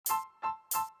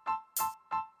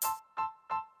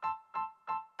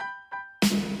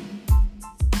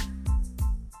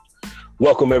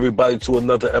Welcome everybody to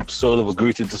another episode of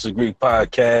Agree to Disagree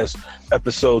podcast,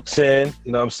 episode 10.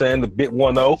 You know what I'm saying? The bit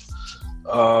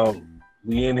 1-0.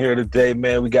 We in here today,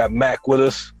 man. We got Mac with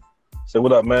us. Say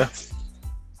what up, man.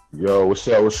 Yo, what's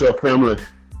up? What's up, family?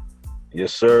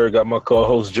 Yes, sir. Got my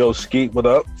co-host Joe Skeet. What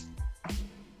up?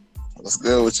 What's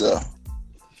good with y'all?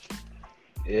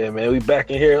 Yeah, man. We back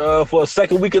in here for a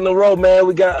second week in a row, man.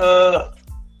 We got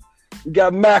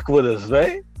Mac with us,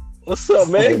 man. What's up,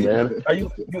 man? Hey, man. Are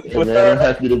you Hey, man, I'm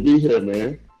happy to be here,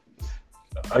 man.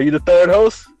 Are you the third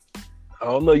host? I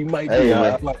don't know. You might be. Hey,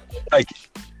 I man. like it.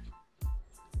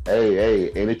 Hey,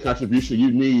 any contribution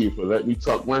you need for let me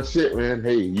talk my shit, man.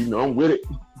 Hey, you know I'm with it.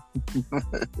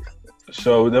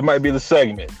 So that might be the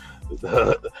segment.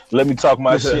 Let me talk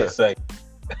my shit segment.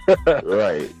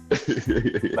 Right. What's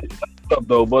up,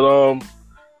 though? But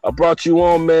I brought you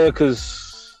on, man, because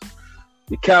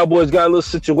the Cowboys got a little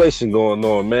situation going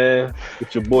on, man,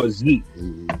 with your boy Zeke.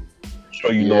 I'm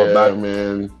sure you know about it,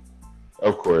 man.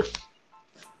 Of course.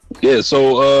 Yeah.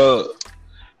 So,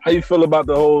 how you feel about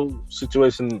the whole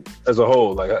situation as a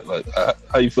whole? Like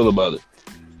how you feel about it?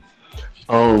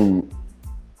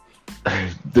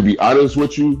 To be honest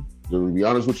with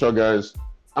y'all guys,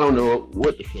 I don't know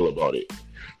what to feel about it.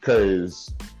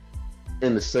 Because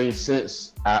in the same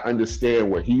sense, I understand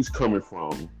where he's coming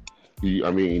from.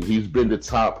 He's been the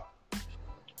top,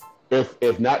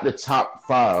 if not the top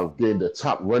 5, then the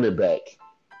top running back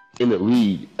in the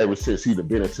league ever since he's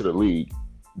been into the league.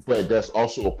 But that's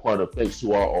also a part of thanks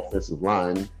to our offensive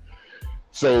line.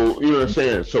 So, you know what I'm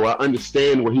saying? So I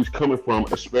understand where he's coming from,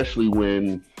 especially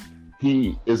when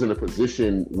he is in a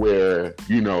position where,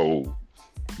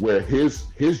 where his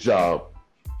job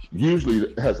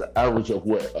usually has an average of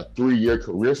a 3-year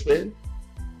career span.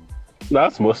 No,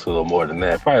 that's most a little more than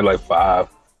that. Probably like 5.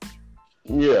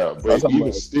 Yeah, but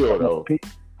even still though,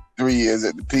 3 years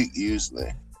at the peak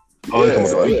usually.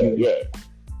 Yeah.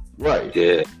 Right.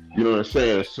 Yeah. You know what I'm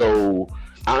saying? So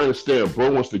I understand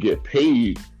bro wants to get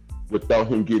paid without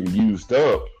him getting used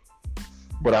up.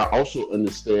 But I also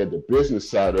understand the business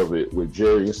side of it with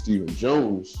Jerry and Stephen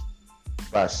Jones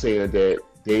by saying that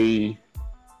they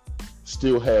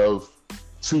still have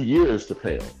 2 years to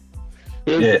pay him.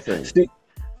 Here's the thing.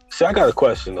 See, I got a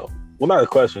question though. Well, not a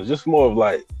question. Just more of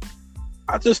like,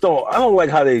 I don't like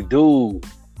how they do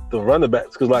the running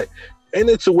backs because like, ain't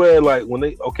it to where like when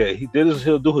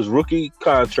he'll do his rookie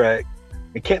contract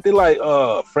and can't they like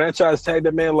franchise tag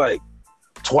that man like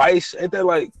twice? Ain't that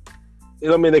like, you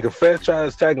know what I mean? They can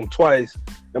franchise tag him twice,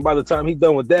 and by the time he's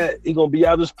done with that, he gonna be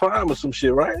out his prime or some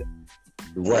shit, right?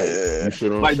 Right. Yeah. You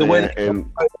should like the way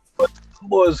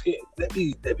boys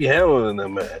they be handling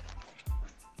them, man.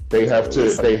 They have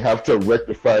to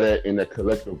rectify that in a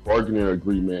collective bargaining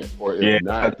agreement, or if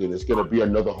not, then it's gonna be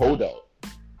another holdout.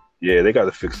 Yeah, they got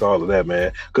to fix all of that,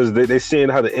 man. Because they seeing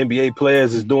how the NBA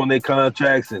players is doing their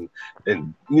contracts and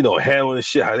handling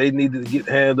shit how they need to get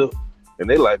handled, and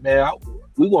they like, man,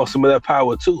 we want some of that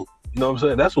power too. You know what I'm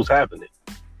saying? That's what's happening.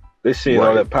 They seeing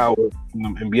all that power from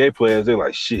them NBA players. They're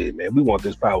like, shit, man, we want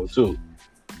this power too.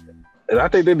 And I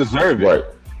think they deserve it. Right.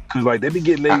 Because like they be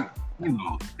getting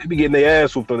their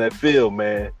ass whooped on that field,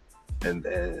 man. And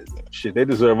shit, they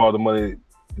deserve all the money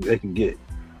they can get.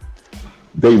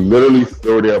 They literally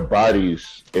throw their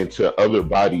bodies into other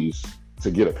bodies to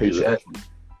get a paycheck.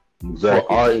 Exactly.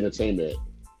 For our entertainment.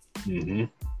 Mm-hmm.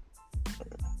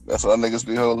 That's why niggas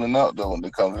be holding out though when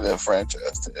they come to that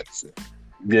franchise tag shit.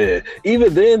 Yeah.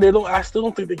 Even then, I still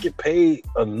don't think they get paid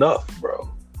enough, bro.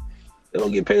 They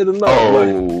don't get paid enough.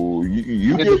 Oh,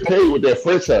 you get paid with that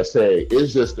franchise tag.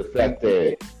 It's just the fact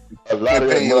that a lot of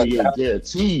that money is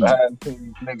guaranteed.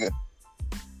 Nigga.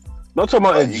 No, I'm talking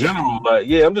about in general. Like,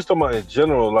 yeah, I'm just talking about in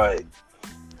general. Like,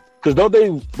 because don't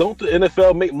the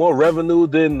NFL make more revenue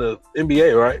than the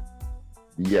NBA, right?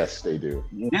 Yes, they do.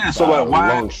 Yeah. So like,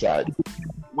 long shot.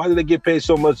 Why do they get paid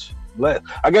so much less?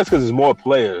 I guess because it's more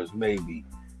players, maybe.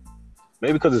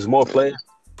 Maybe because it's more players.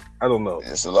 I don't know.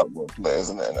 It's a lot more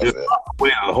players in the NFL. We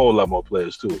have a whole lot more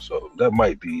players too, so that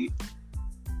might be.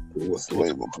 Way more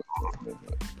players.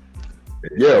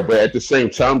 Yeah, but at the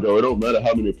same time, though, it don't matter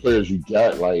how many players you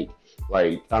got.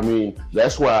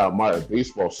 That's why I admire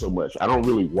baseball so much. I don't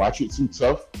really watch it too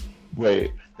tough,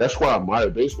 but that's why I admire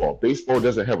baseball. Baseball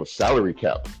doesn't have a salary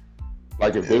cap.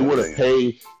 Like if they want to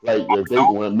pay,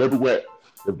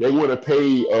 if they want to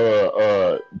pay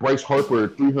Bryce Harper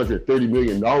 $330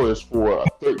 million for a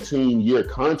 13-year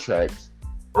contract.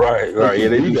 Right. Yeah,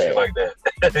 they do shit like that.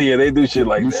 Yeah, they do shit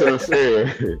like that. You see what I'm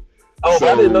saying? Oh, but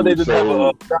I didn't know they didn't have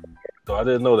a. I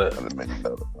didn't know that.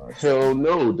 Hell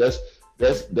no.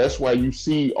 That's why you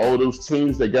see all those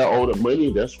teams that got all the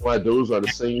money. That's why those are the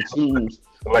same teams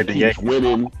like the Yankees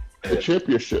winning the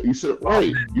championship. You said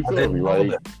right. You feel me?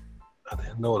 Like I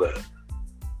didn't know that.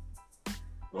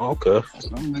 Okay.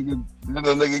 Some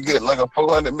nigga get like a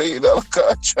 $400 million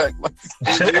contract. Like,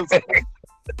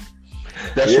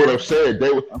 that's what I'm saying.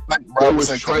 They was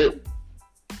trying.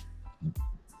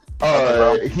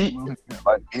 He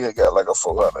got like a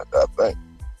 400, I think.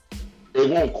 It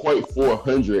wasn't quite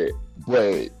 400,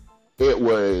 but it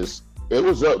was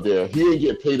up there. He didn't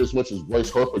get paid as much as Bryce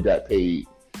Harper got paid,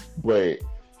 but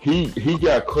he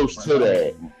got close to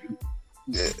that.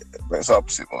 Yeah, Bryce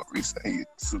Harper's more recent. He's a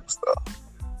superstar.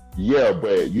 Yeah,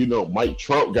 but Mike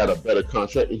Trump got a better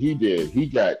contract than he did. He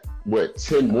got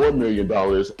 $10 more million,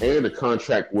 and the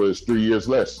contract was 3 years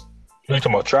less. You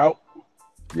talking about Trout?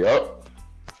 Yep.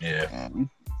 Yeah.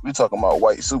 We talking about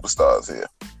white superstars here.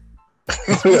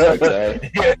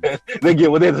 Okay. Yeah, they get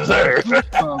what they deserve.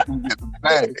 Get the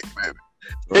bag, baby.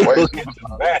 The white superstars get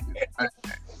the bag.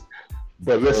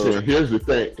 But listen, here's the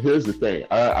thing.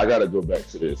 I gotta go back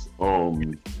to this.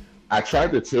 I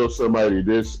tried to tell somebody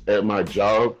this at my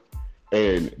job,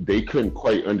 and they couldn't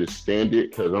quite understand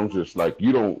it because I'm just like,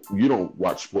 you don't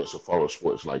watch sports or follow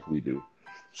sports like we do.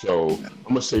 So I'm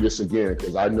gonna say this again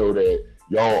because I know that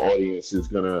y'all audience is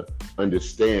gonna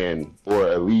understand, or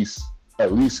at least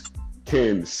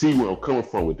can see where I'm coming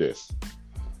from with this.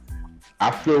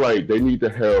 I feel like they need to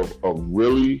have a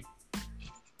real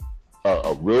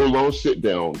long sit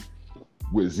down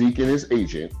with Zeke and his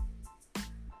agent.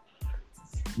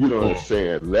 You know what I'm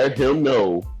saying? Let him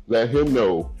know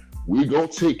we gonna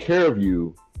take care of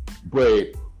you,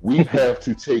 but we have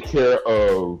to take care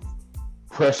of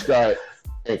Prescott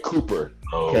and Cooper.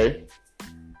 Okay.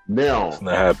 Now, it's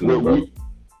not happening, bro.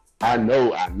 I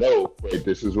know, but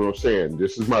this is what I'm saying.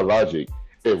 This is my logic.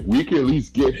 If we can at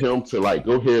least get him to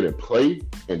go ahead and play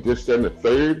and this, then the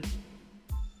third,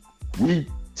 we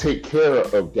take care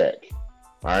of Dak.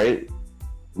 All right,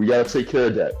 we gotta take care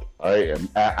of Dak. All right, and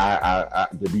I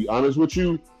to be honest with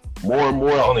you, more and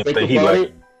more I think about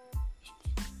it.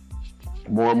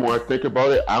 More and more I think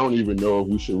about it, I don't even know if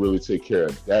we should really take care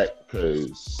of Dak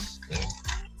because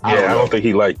I don't think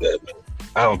he like that, man.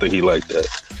 I don't think he like that.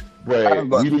 But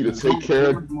we need to take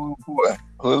care of.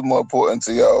 Who's more important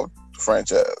to y'all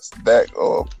franchise, Dak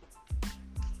or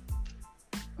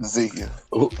Zeke?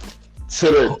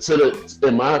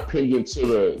 In my opinion, to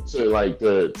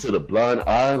the blind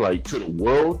eye, like to the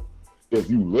world, if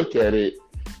you look at it,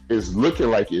 it's looking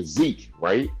like it's Zeke,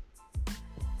 right?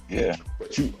 Yeah.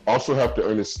 But you also have to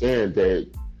understand that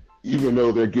even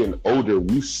though they're getting older,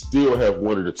 we still have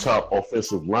one of the top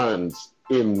offensive lines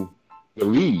in the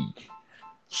league.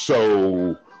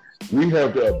 So we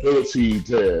have the ability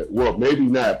to, well, maybe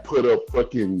not put up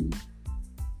fucking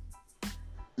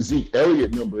Zeke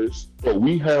Elliott numbers, but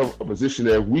we have a position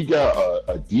that if we got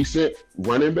a decent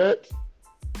running back,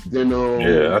 then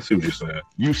yeah, I see what you're saying.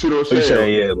 You see what I'm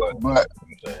saying? But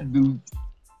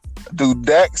do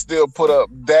Dak still put up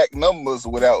Dak numbers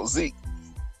without Zeke?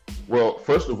 Well,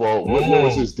 first of all, what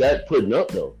numbers is Dak putting up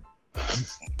though?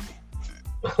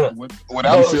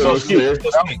 Without Zeke,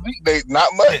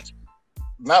 not much.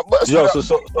 Not much. Joe,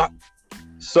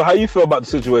 so how you feel about the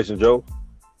situation, Joe?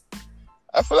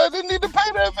 I feel like they need to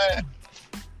pay that man.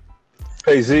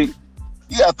 Hey Zeke.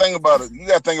 You gotta think about it. You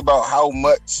gotta think about how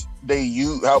much they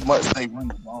run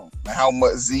the ball, and how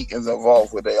much Zeke is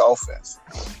involved with their offense.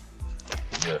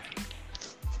 Yeah.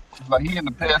 It's like he in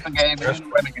the passing game and in the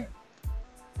running game.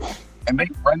 And they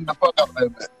run the fuck out of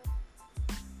that bit.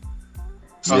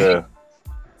 So yeah.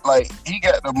 He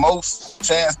got the most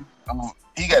chance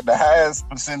he got the highest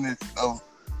percentage of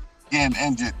getting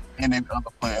injured in any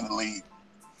other player in the league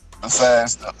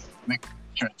besides the Nick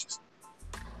Trenches.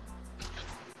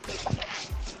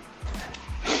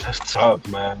 That's tough,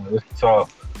 man. It's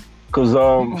tough. Cause he's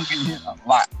gonna get hit a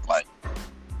lot,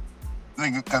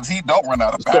 because he don't run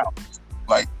out of bounds.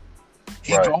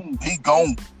 He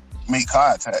gon' make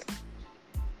contact.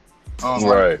 So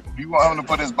it's if you want him to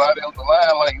put his body on the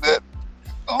line like that,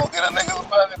 don't get a nigga's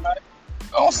body, man.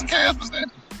 Don't secure his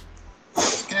position.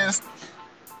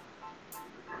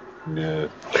 Yeah.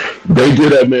 They get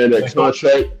that man that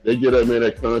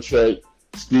contract.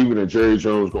 Steven and Jerry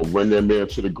Jones gonna run that man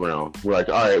to the ground. We're like,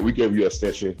 all right, we gave you an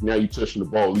extension. Now you touching the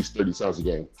ball at least 30 times a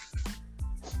game.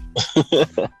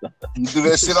 You do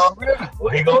that shit already.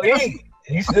 Well, he gonna eat.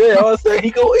 He said, I say he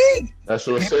gonna eat. That's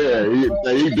what I'm saying.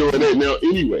 He doing that now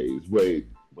anyways. But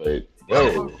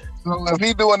bro. So if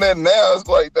he doing that now, it's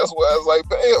like that's why it's like,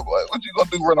 damn, what you gonna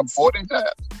do? Run him 40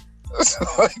 times?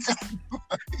 What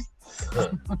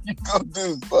you gonna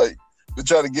do to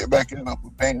try to get back in up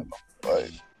with paying him?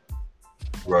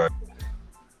 Right.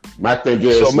 My thing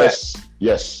is, so, Matt,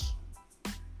 yes.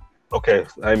 Okay,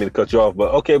 I didn't mean to cut you off,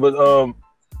 but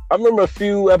I remember a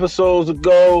few episodes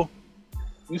ago,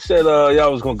 you said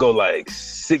y'all was gonna go like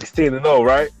 16-0,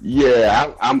 right?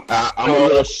 Yeah, I'm a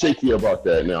little shaky about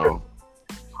that now.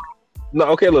 No,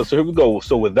 okay, look, so here we go.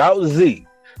 So without Z,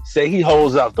 say he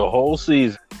holds out the whole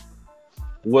season,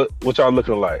 what y'all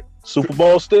looking like? Super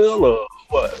Bowl still, or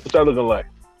what? What y'all looking like?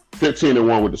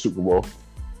 15-1 with the Super Bowl.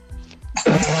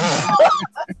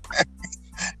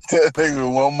 That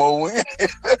nigga one more win.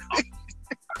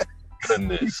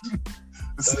 Goodness.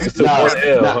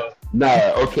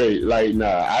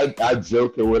 I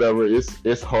joke or whatever.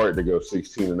 It's hard to go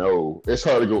 16-0. It's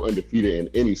hard to go undefeated in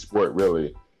any sport,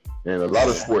 really. And a lot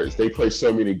of sports, they play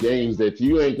so many games that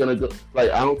you ain't gonna go.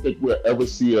 Like, I don't think we'll ever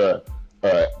see a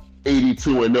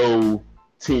 82-0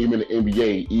 team in the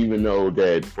NBA, even though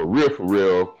that for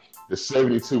real, the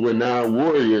 72-9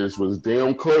 Warriors was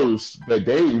damn close, but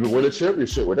they didn't even win a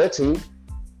championship with that team.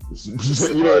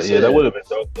 You know yeah, that would have been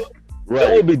dope, though. Right.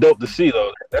 That would be dope to see,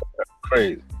 though. That's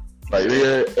crazy. Like, they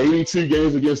had 82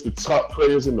 games against the top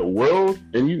players in the world,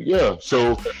 and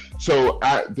So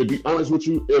to be honest with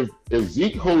you, if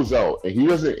Zeke holds out and he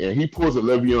pulls a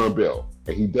Le'Veon Bell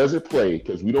and he doesn't play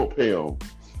because we don't pay him,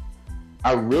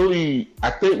 I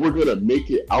think we're gonna make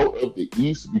it out of the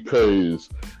East because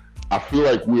I feel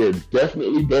like we're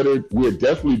definitely better. We're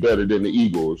definitely better than the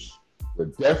Eagles. We're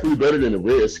definitely better than the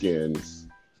Redskins,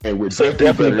 and we're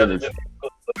definitely better than.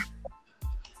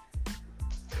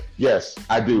 Yes,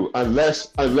 I do.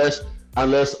 Unless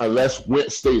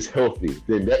Wentz stays healthy,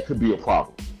 then that could be a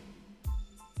problem.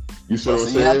 You see what I'm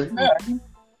saying?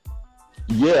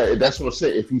 Yeah, that's what I'm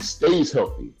saying. If he stays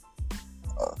healthy,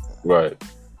 right.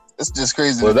 It's just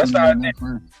crazy. Well, that's not.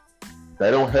 They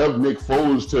don't have Nick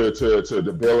Foles to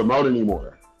bail him out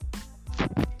anymore.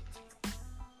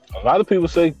 A lot of people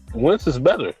say Wentz is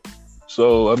better.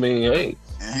 So I mean, hey,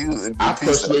 I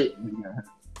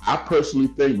personally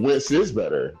think Wentz is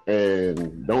better,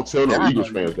 and don't tell no Eagles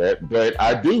fans that, but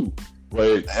I do.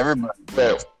 But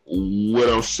what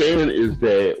I'm saying is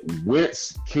that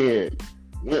Wentz can't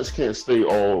stay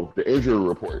off the injury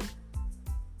report,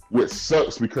 which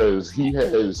sucks because he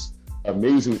has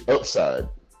amazing upside.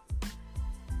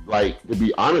 Like, to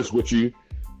be honest with you,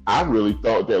 I really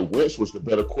thought that Wentz was the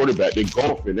better quarterback than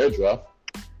Goff in that draft.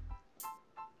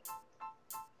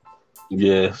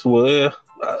 Yes, well, yeah,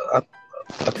 I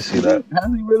can see that.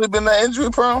 Has he really been that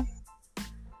injury prone?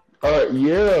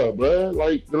 Yeah, bro.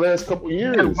 Like the last couple of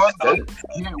years. He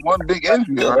had one big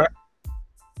injury, right?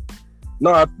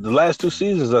 No, the last 2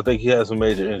 seasons, I think he had some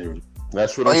major injuries.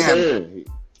 That's what I'm saying.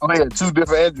 He had 2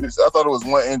 different injuries. I thought it was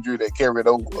one injury that carried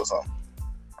over or something.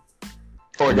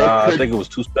 I think it was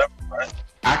 2 separate, right?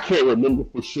 I can't remember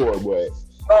for sure, but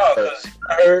he got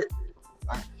hurt.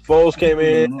 Foles came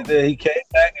in, and then he came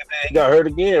back, and then he got hurt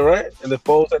again, right? And then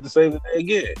Foles had to save the day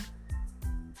again.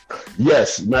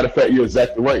 Yes, matter of fact, you're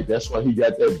exactly right. That's why he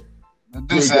got that. That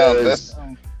do sound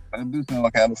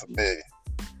like kind of big.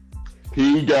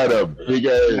 He got a big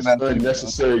ass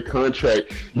unnecessary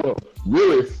contract.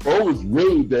 Really, Foles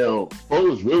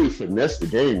really finessed the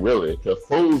game, really. Because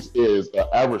Foles is an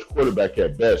average quarterback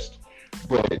at best,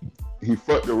 but he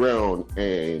fucked around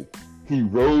and he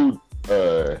rode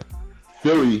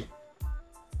Philly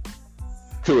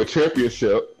to a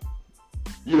championship.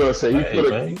 You know what I'm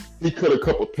saying? He put a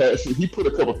couple passes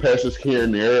here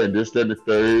and there, and this, then the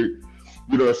third.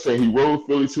 You know what I'm saying? He rode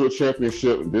Philly to a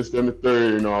championship, and this, then the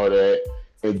third, and all that.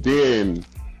 And then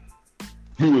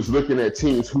he was looking at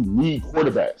teams who need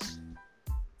quarterbacks.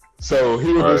 So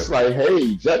he was just like,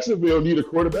 hey, Jacksonville need a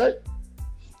quarterback.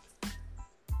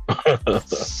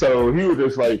 So he was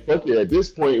just like, fuck it. At this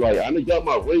point, like, I done got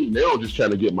my ring. Now I'm just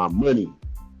trying to get my money.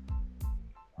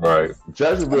 Right.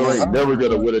 Jacksonville ain't never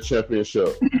going to win a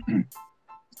championship.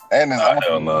 And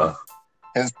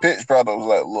his pitch probably was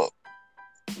like, look,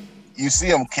 you see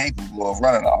him capable of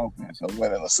running an offense and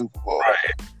winning a Super Bowl.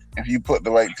 Right. If you put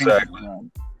the right pieces on.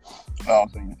 You know what I'm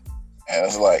saying? And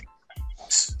it's like,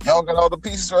 y'all got all the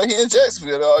pieces right here in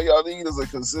Jacksonville. All y'all need is a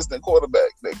consistent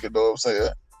quarterback that could, know what I'm saying,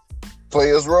 play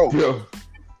his role. Yo,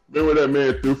 remember that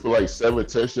man threw for like 7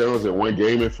 touchdowns in one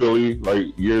game in Philly,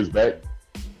 like years back?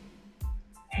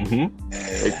 Mm-hmm.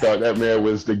 They thought that man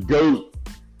was the GOAT.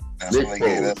 That's when they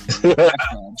gave that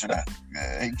contract.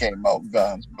 Yeah, he came out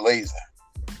guns blazing.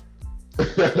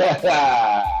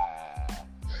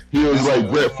 He was like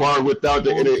Brett Favre without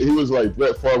the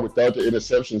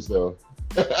interceptions though.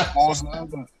 What was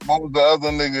the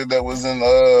other nigga that was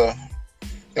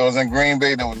in Green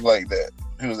Bay that was like that?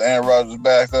 He was Aaron Rodgers'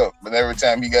 backup, but every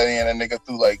time he got in, that nigga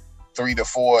threw like 3 to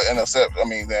 4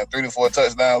 interceptions. 3 to 4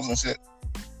 touchdowns and shit.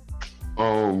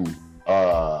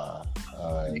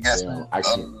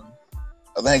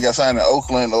 I think he got signed in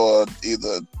Oakland or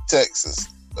either Texas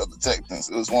or the Texans.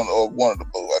 It was one of the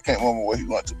both. I can't remember where he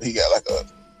went to. But he got like a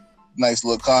nice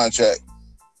little contract.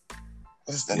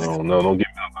 What's that nigga? No, don't get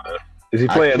me on that. Is he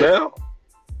playing now?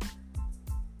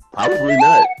 Probably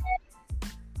not.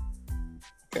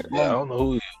 Yeah, I don't know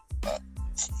who he is.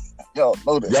 Y'all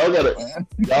know this. Y'all gotta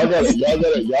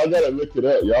look it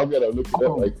up. Y'all gotta look it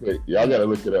up right quick. Y'all gotta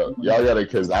look it up. Y'all gotta,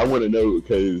 because I want to know,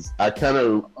 because I kind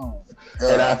of,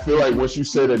 and I feel like once you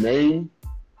say the name,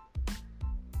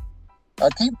 I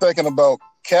keep thinking about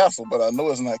Castle, but I know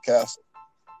it's not Castle.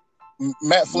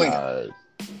 Matt Flynn. Nah.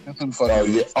 That's who the fuck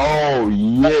Oh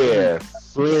yeah,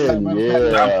 Flynn,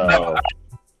 yeah.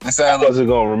 I wasn't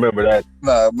gonna remember that.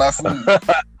 Nah, Matt Flynn.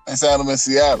 They signed him in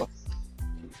Seattle.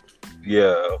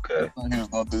 Yeah, okay. I thought he was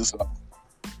gonna do something.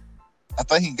 I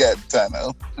think he got time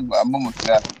out. I remember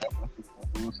Seattle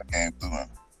came through him.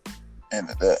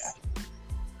 Ended that.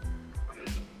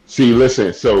 See,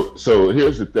 listen. So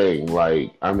here's the thing.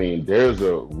 Like, I mean, there's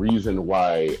a reason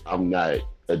why I'm not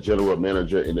a general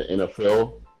manager in the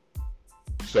NFL.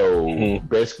 So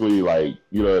basically, like,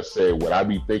 you know, say what I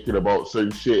be thinking about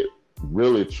certain shit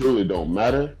really truly don't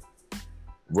matter.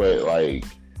 But like,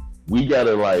 we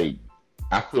gotta, like,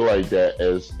 I feel like that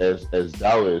as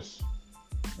Dallas,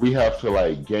 we have to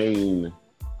like gain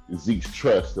Zeke's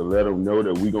trust to let him know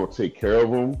that we're gonna take care of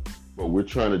him, but we're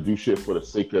trying to do shit for the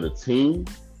sake of the team,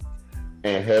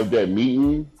 and have that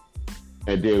meeting,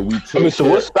 and then we take. So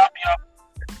what's stopping y'all?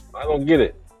 I don't get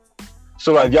it.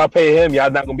 So like, y'all pay him, y'all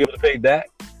not gonna be able to pay Dak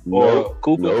or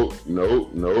Cooper?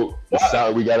 No.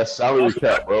 We got a salary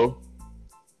cap, bro.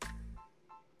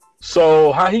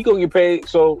 So how he gonna get paid?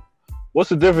 So what's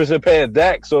the difference in paying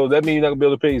Dak? So that means you're not gonna be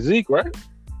able to pay Zeke, right?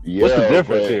 Yeah, what's the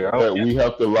difference here? We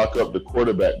have to lock up the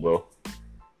quarterback, bro.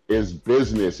 It's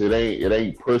business. It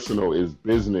ain't personal. It's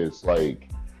business. Like,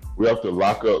 we have to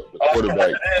lock up the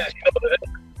quarterback.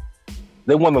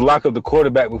 They want to lock up the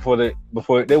quarterback before they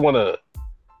want to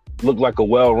look like a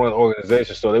well-run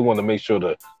organization. So they want to make sure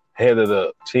the head of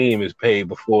the team is paid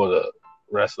before the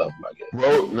rest of them, I guess.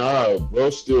 Bro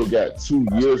still got 2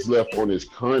 years left on his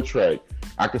contract.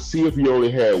 I could see if he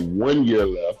only had 1 year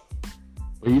left,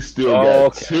 but he still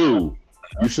got 2.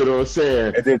 You see what I'm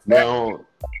saying? Now,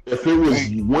 if it was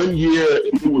 1 year,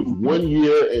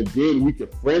 and then we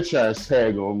could franchise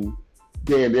tag him,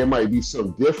 then there might be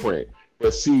something different.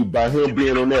 But see, by him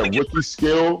being on that rookie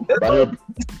skill,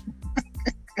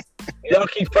 y'all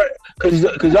keep because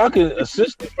y'all can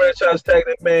assist the franchise tag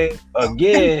that man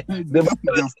again.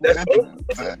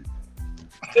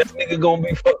 That nigga gonna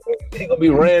be fucking. He gonna be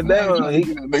ran down.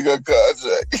 Nigga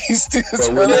contract. He's still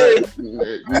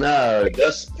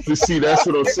that's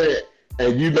what I'm saying.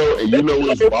 And you know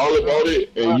what's wild about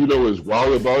it. And you know what's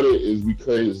wild about it is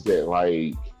because that,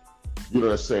 like, you know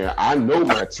what I'm saying. I know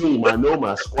my team. I know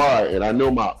my squad, and I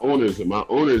know my owners. And my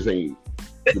owners ain't.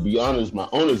 To be honest, my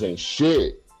owners ain't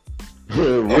shit.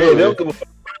 Really. They'll give a fuck.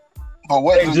 But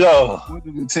what did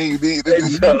the team need?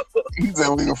 He's a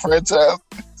nigga franchise.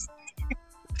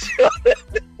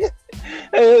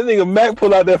 Hey, that nigga Mac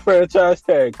pull out that franchise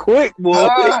tag quick, boy.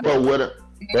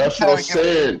 That's what I'm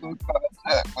saying.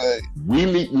 We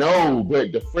need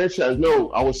but the franchise.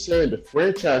 No, I was saying the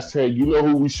franchise tag. You know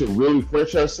who we should really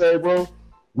franchise tag, bro?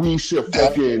 We should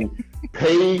fucking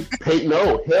pay.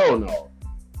 No, hell no.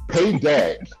 Pay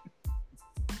Dak.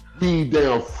 Be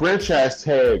damn franchise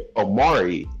tag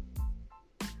Amari.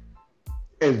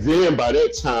 And then by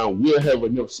that time, we'll have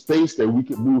enough space that we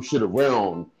can move shit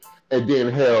around, and then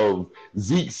have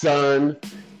Zeke sign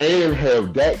and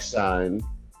have Dak sign.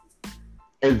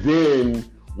 And then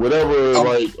whatever,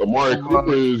 like, Amari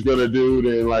Cooper is going to do,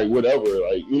 then, like, whatever.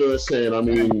 Like, you know what I'm saying? I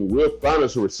mean, we'll find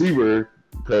us a receiver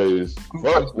because,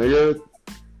 fuck, nigga.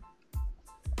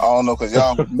 I don't know, because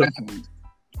y'all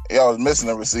was missing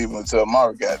a receiver until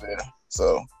Amari got there.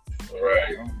 So,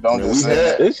 don't just say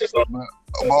that. It's just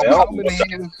how many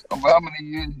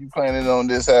years you planning on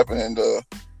this happening?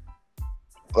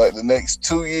 Like the next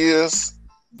 2 years?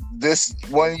 This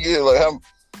 1 year? Like how?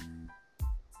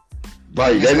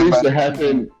 Like that needs to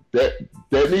happen. That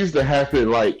needs to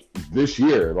happen like this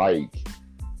year. Like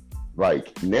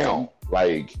now.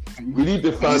 Like we need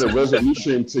to find a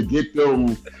resolution to get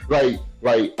them. Like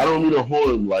I don't mean to hold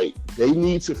them. Like they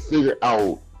need to figure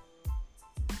out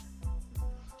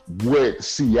what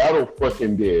Seattle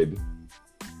fucking did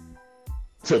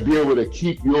to be able to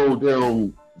keep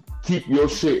your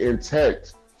shit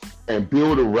intact and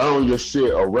build around your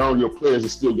shit, around your players that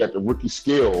still got the rookie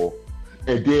skill,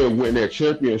 and then win that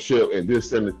championship and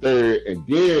this and the third, and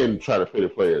then try to pay the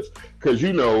players. Because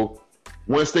you know,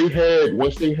 once they had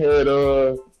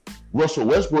Russell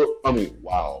Westbrook, I mean,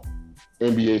 wow,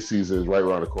 NBA season is right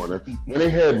around the corner. When they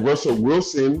had Russell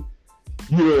Wilson,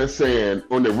 you know what I'm saying,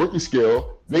 on the rookie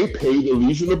scale, they paid the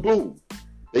Legion of Boom.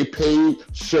 They paid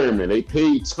Sherman. They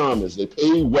paid Thomas. They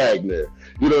paid Wagner.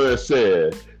 You know what I'm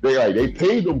saying? They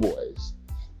paid them boys.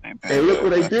 And look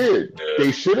what they did. Yeah.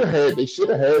 They should have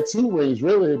had 2 rings,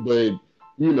 really, but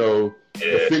you know,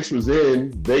 the fix was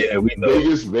in.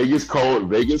 Vegas called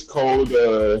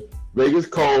the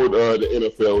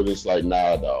NFL and it's like,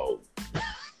 nah, dog.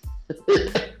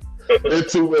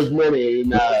 There's too much money,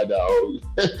 nah, dog.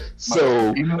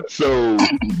 so you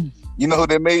know who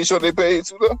they made sure they paid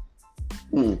to though?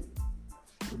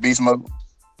 Beast Mode.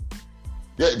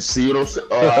 Yeah, see what I'm saying?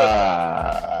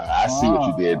 I see what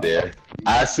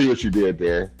you did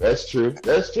there. That's true.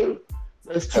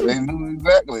 They knew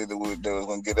exactly they was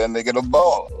gonna get that nigga the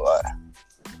ball. Like,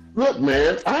 look,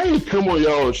 man, I ain't come on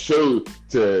y'all's show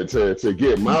to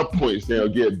get my points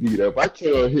down, get beat up. I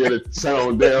came on here to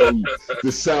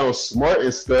sound smart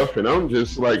and stuff, and I'm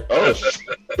just like, oh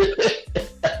shit.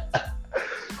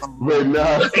 But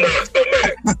nah.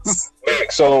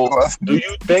 So, do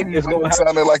you think it's gonna happen?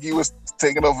 Sounded like he was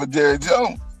taking over Jerry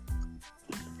Jones.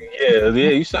 Yeah,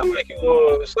 you sound like you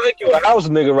a house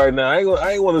nigga right now. I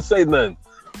ain't want to say nothing.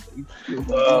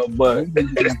 But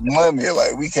money,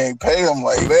 like we can't pay him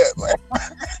like that. Like,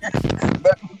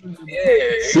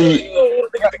 you don't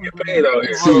want niggas to get paid out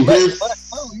here.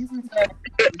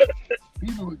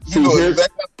 You know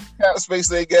exactly what kind of space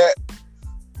they got.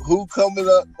 Who coming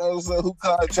up? Who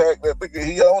contract that nigga?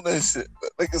 He own this shit.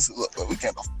 Niggas, look, we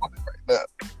can't afford it right now.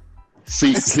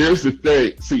 See, here's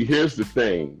the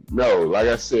thing. No, like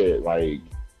I said, like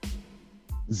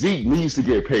Zeke needs to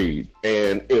get paid,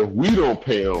 and if we don't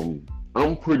pay him,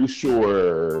 I'm pretty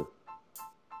sure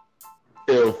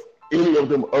if any of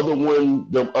them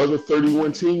other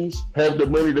 31 teams have the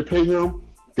money to pay him,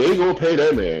 they gonna pay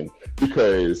that man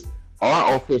because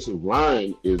our offensive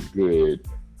line is good.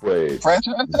 But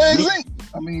franchise tag Zeke.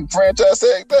 I mean, franchise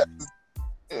tag that.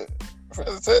 Yeah,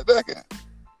 franchise tag that.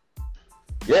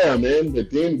 Yeah, man, but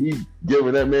then we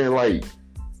giving that man like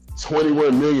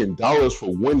 $21 million for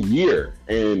 1 year,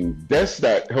 and that's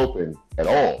not helping at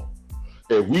all.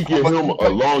 If we give him a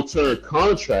long-term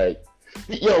contract,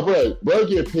 bro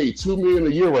getting paid $2 million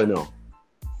a year right now.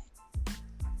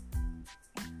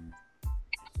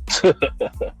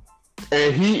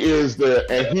 And he is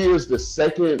the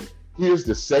second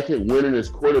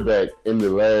winningest quarterback in the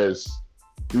last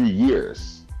 3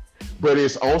 years. But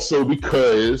it's also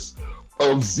because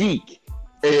of Zeke.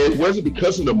 And it wasn't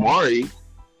because of Amari.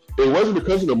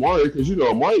 Because you know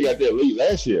Amari got there late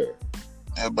last year.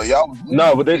 Yeah, but y'all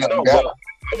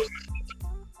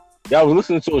I was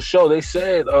listening to a show. They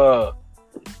said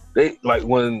they like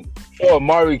when before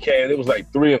Amari came, it was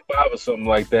like 3-5 or something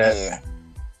like that. Yeah.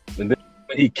 And then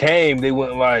when he came, they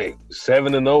went like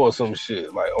 7-0 or some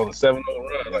shit, like on a 7-0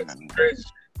 run, like some crazy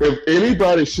shit. If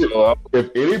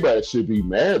anybody should be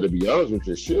mad, to be honest with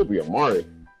you, it should be Amari.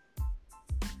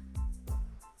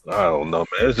 I don't know,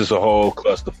 man. It's just a whole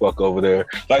clusterfuck over there.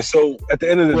 Like, so at the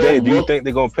end of the day, do you think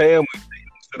they're gonna pay him or they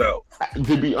sit out?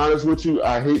 To be honest with you,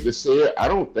 I hate to say it, I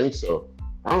don't think so,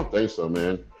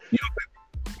 man. You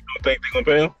don't think they're gonna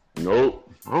pay him?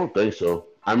 Nope, I don't think so.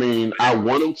 I mean, I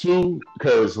want him to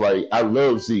because, like, I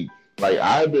love Zeke. Like,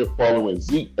 I've been following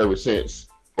Zeke ever since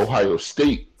Ohio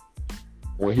State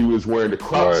when he was wearing the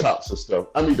crop tops and stuff.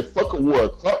 I mean, the fucker wore a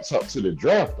crop top to the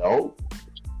draft, dog.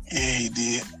 Yeah, he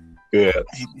did. Yeah.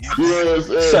 You know what I'm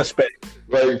saying? Suspect.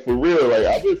 Like, for real, like,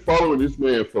 I've been following this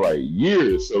man for, like,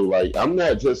 years. So, like, I'm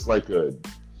not a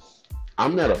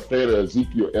fan of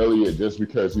Ezekiel Elliott just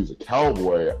because he's a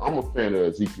Cowboy. I'm a fan of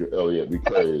Ezekiel Elliott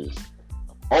because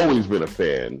I've always been a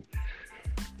fan.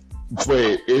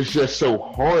 But it's just so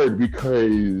hard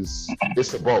because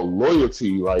it's about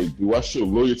loyalty. Like, do I show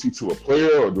loyalty to a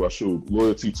player or do I show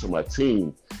loyalty to my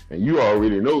team? And you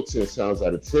already know 10 times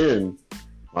out of 10,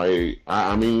 like,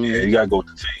 I mean, yeah, you gotta go with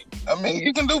the team. I mean,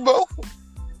 you can do both.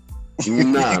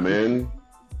 Nah, man.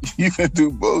 You can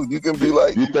do both. You can be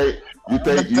like, you think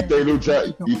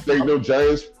no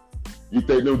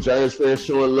Giants fans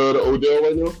showing love to Odell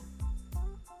right now?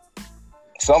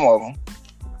 Some of them.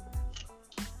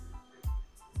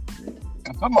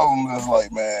 And some of them is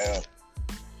like, man,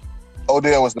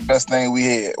 Odell was the best thing we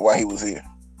had while he was here.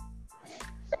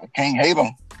 I can't hate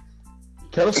him.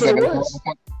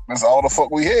 That's all the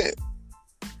fuck we had.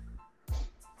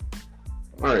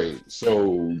 All right,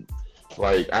 so,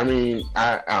 like, I mean,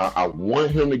 I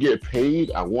want him to get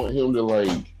paid. I want him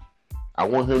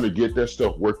to get that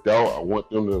stuff worked out. I want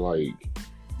them to, like,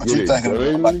 but you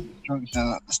thinking about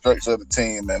the structure of the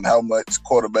team and how much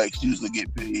quarterbacks usually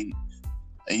get paid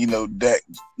and you know Dak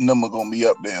number gonna be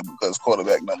up there because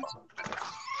quarterback number.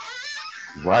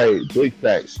 Right, big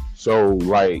facts. So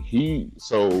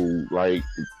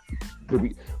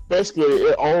basically,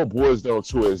 it all boils down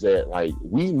to is that like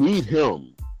we need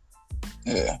him.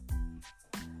 Yeah.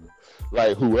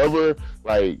 Like whoever,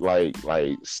 like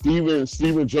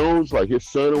Steven Jones, like his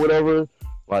son or whatever,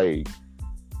 like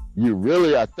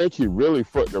I think he really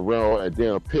fucked around and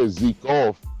then pissed Zeke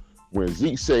off. When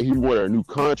Zeke said he wanted a new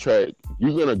contract,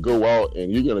 you're gonna go out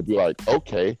and you're gonna be like,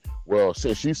 okay, well,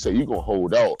 since you say you're gonna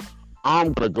hold out,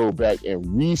 I'm gonna go back and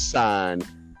re-sign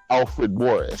Alfred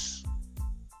Morris.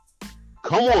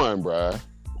 Come on, bruh.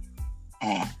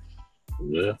 Yeah.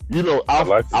 You know,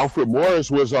 Alfred Morris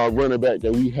was our running back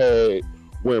that we had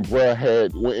when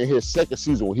bruh went in his second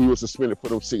season when he was suspended for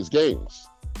those 6 games.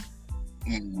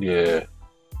 Yeah.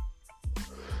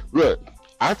 Look,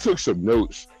 I took some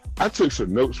notes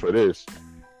for this.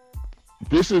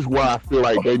 This is why I feel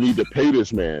like they need to pay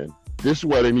this man. This is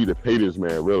why they need to pay this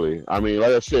man, really. I mean,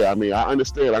 like I said, I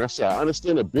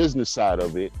understand the business side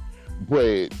of it,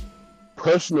 but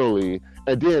personally,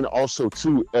 and then also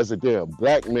too, as a damn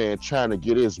black man trying to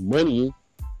get his money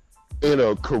in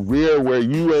a career where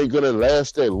you ain't gonna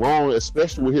last that long,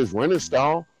 especially with his running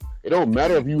style. It don't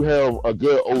matter if you have a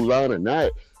good O-line or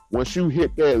not. Once you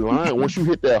hit that line, once you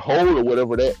hit that hole or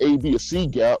whatever, that A, B, or C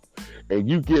gap, and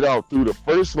you get out through the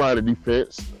first line of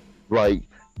defense, like,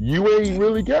 you ain't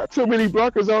really got too many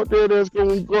blockers out there that's going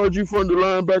to guard you from the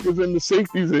linebackers and the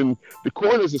safeties and the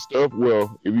corners and stuff.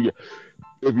 Well, if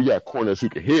you got corners who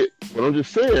can hit. But I'm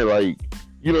just saying, like,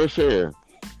 you know what I'm saying?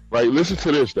 Like, listen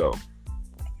to this, though.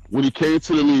 When he came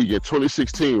to the league in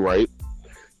 2016, right,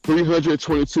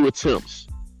 322 attempts,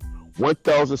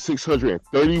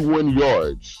 1,631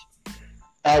 yards,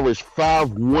 average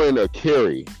 5.1 a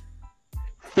carry,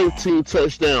 15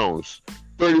 touchdowns,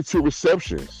 32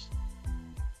 receptions.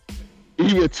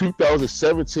 Even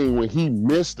 2017, when he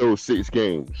missed those 6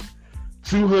 games,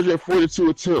 242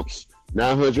 attempts,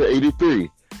 983,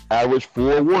 average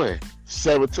 4.1,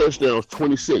 7 touchdowns,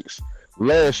 26.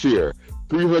 Last year,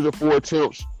 304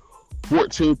 attempts,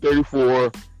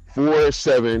 1434,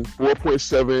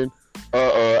 4.7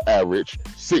 average,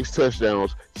 6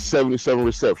 touchdowns, 77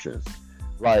 receptions.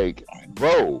 Like,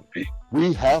 bro,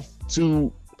 we have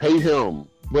to pay him,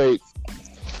 but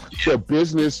the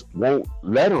business won't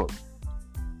let him.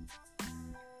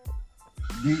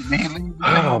 Did he leave?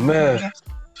 Oh man.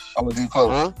 I was he close.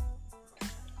 Huh?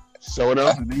 So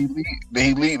did he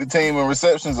lead the team in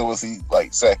receptions, or was he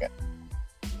like second?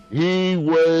 He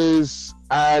was,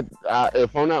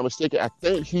 if I'm not mistaken, I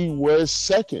think he was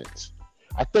second.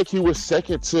 I think he was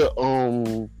second to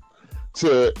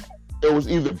it was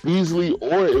either Beasley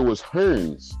or it was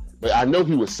Hearns, but I know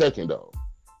he was second though.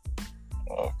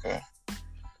 Okay.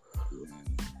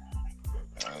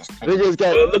 Niggas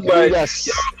got, well, look like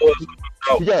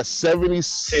he got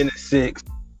 76.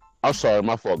 I'm sorry,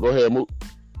 my fault. Go ahead, Moot.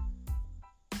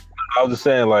 I was just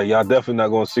saying, like, y'all definitely not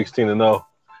going 16-0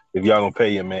 if y'all gonna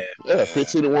pay your man. Yeah,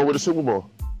 15-1 with the Super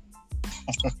Bowl.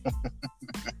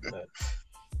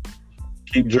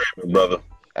 Keep dreaming, brother.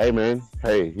 Hey, man.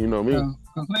 Hey, you know me. Who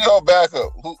y'all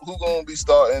backup? Who gonna be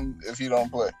starting if he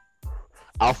don't play?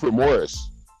 Alfred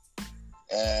Morris.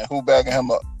 And who backing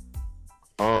him up?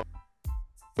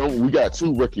 We got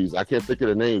 2 rookies. I can't think of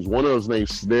the names. One of them's named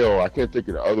Snell. I can't think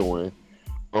of the other one.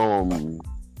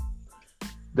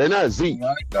 They're not Zeke,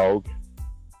 dog.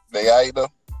 They alright though.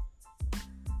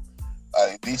 Are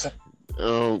they decent?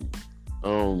 You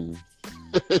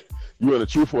want the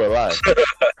truth or a lie?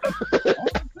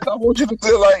 I want you to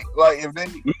feel like if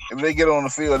they get on the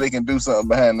field, they can do something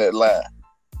behind that line.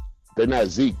 They're not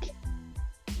Zeke.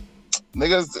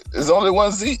 Niggas, there's only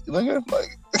one Zeke. Nigga,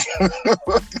 like.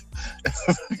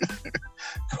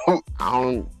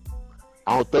 I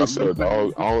don't think so,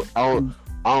 dog. I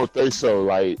don't think so.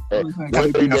 Like one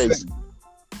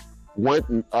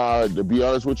thing to be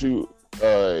honest with you,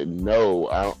 no,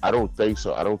 I don't think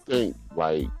so. I don't think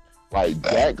like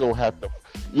Dak gonna have to.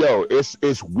 Yo,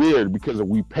 it's weird because if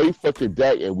we pay fucking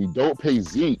Dak and we don't pay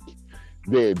Zeke,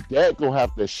 then Dak gonna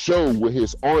have to show what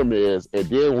his arm is, and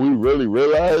then we really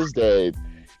realize that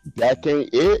Dak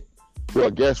ain't it. Well,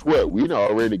 guess what? We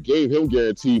already gave him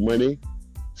guaranteed money,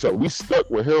 so we stuck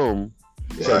with him.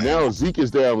 Yeah. So now Zeke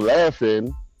is down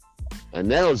laughing, and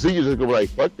now Zeke is just gonna be like,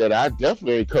 "Fuck that! I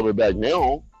definitely ain't coming back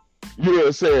now." You know what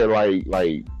I'm saying? Like,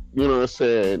 you know what I'm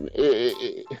saying?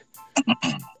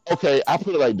 Okay, I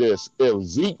put it like this: if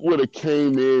Zeke would have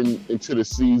came into the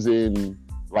season,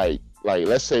 like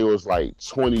let's say it was like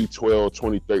 2012,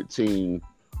 2013,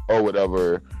 or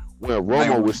whatever, when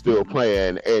Romo was still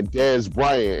playing and Dez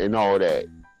Bryant and all that,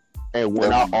 And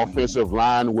when our offensive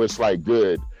line was like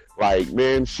good, like,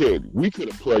 man, shit, we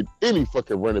could have plugged any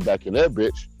fucking running back in that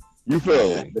bitch. You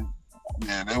feel me?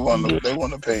 Yeah, they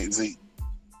want to pay Zeke.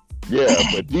 Yeah,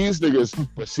 but these niggas,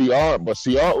 but see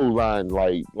our O-line,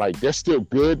 like they're still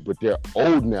good, but they're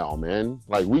old now, man.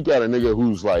 Like we got a nigga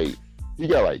who's like, he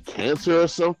got like cancer or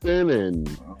something, and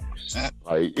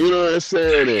like, you know what I'm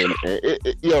saying? And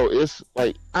it's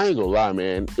like, I ain't gonna lie,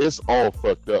 man, it's all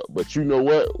fucked up. But you know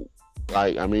what?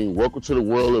 Like, I mean, welcome to the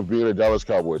world of being a Dallas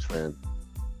Cowboys fan.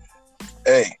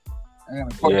 Hey, I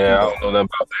don't know nothing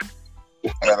about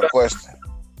that. I got a question.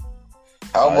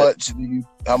 How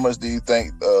much do you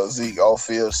think Zeke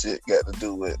off-field shit got to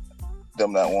do with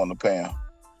them not wanting to pay him?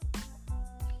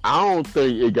 I don't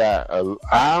think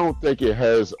it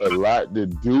has a lot to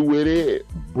do with it,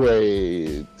 but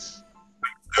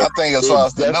I think as far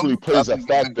as the definitely numbers, plays a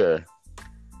factor.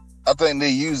 I think they're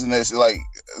using that shit. Like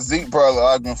Zeke probably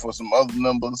arguing for some other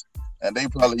numbers, and they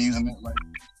probably using it like,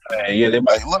 yeah, they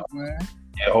might look, man.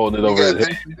 Yeah, holding it over his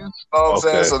head. You know what I'm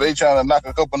saying? So they trying to knock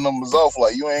a couple numbers off.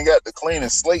 Like, you ain't got the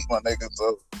cleanest slate, my nigga.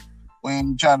 So we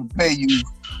ain't trying to pay you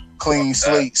clean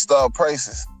slate star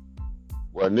prices.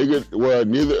 Neither.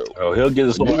 Oh, he'll get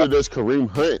his. Neither does Kareem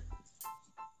Hunt.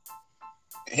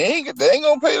 They ain't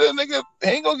gonna pay that nigga. He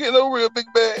ain't gonna get no real big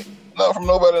bag. Not from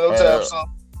nobody no time soon.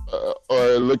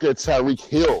 Or look at Tyreek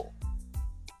Hill.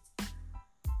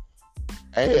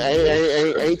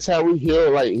 Ain't Tyreek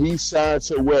Hill, like, he signed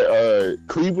to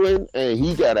Cleveland, and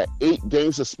he got an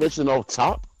 8-game suspension off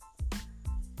top?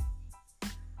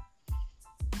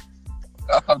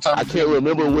 I can't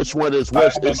remember which one is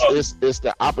which. It's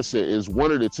the opposite. It's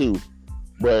one of the two.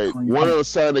 But one of them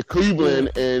signed to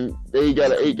Cleveland, and they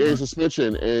got an 8-game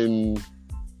suspension, and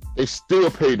they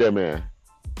still paid that man.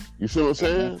 You see what I'm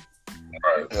saying?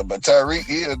 Right. Yeah, but Tyreek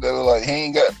Hill, they were like,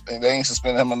 they ain't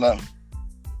suspending him or nothing.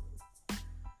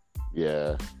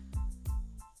 Yeah.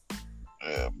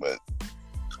 Yeah, but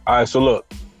all right. So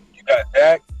look, you got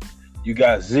Dak, you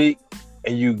got Zeke,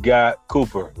 and you got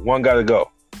Cooper. One got to go.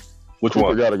 Which Cooper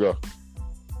one? Got to go.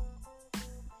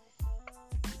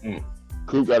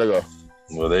 Coop got to go.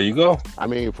 Well, there you go. I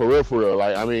mean, for real.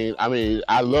 Like, I mean,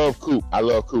 I love Coop. I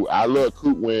love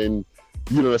Coop when,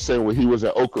 you know what I'm saying, when he was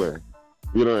at Oakland.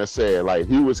 You know what I'm saying? Like,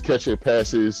 he was catching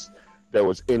passes that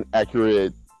was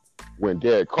inaccurate when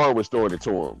Derek Carr was throwing it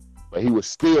to him. But he was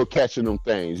still catching them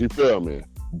things. You feel me?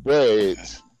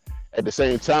 But at the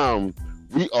same time,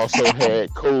 we also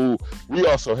had Cole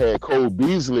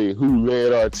Beasley, who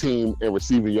led our team in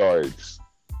receiving yards.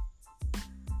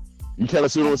 You kind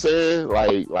of see what I'm saying?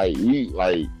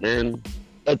 Man,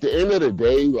 at the end of the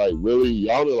day, like, really,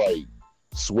 y'all to like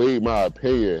swayed my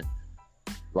opinion.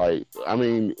 Like, I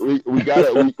mean, we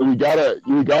gotta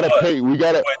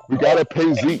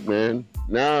pay Zeke, man.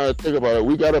 Now think about it,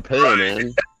 we gotta pay him,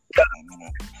 man.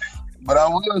 But I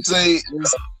will say,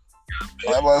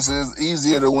 it's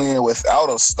easier to win without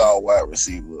a star wide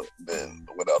receiver than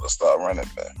without a star running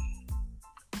back.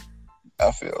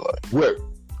 I feel like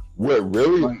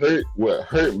what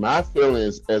hurt my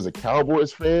feelings as a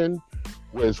Cowboys fan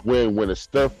was when the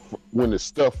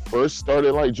stuff first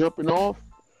started like jumping off.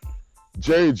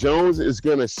 Jerry Jones is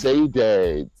gonna say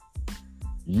that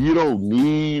you don't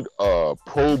need a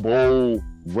Pro Bowl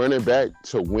running back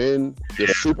to win the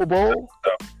Super Bowl.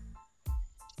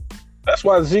 That's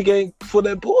why Zeke ain't for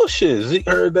that bullshit. Zeke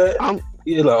heard that.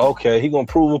 He's like, okay, he gonna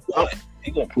prove a point.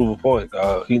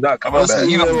 He's not coming back.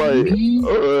 You don't need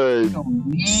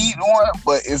one,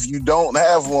 but if you don't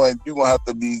have one, you're gonna have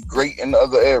to be great in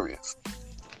other areas.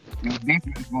 Your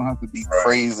defense is gonna have to be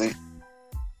crazy.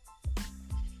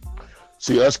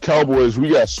 See, us Cowboys, we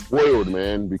got spoiled,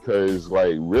 man, because,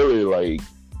 like, really, like,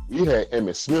 we had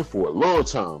Emmitt Smith for a long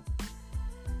time.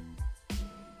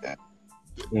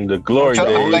 The glory days.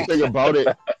 The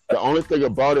only thing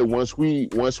about it, once we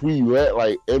let,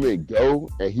 like, Emmitt go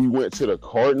and he went to the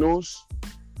Cardinals,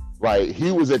 like,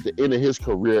 he was at the end of his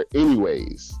career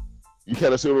anyways. You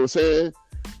kind of see what I'm saying?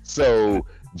 So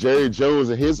Jerry Jones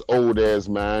and his old ass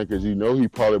mind, because you know he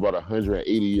probably about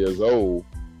 180 years old.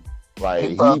 Like,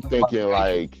 he thinking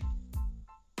like,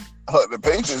 the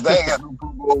Patriots, they ain't got no Pro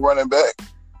Bowl running back.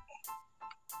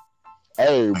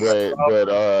 Hey,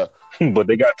 but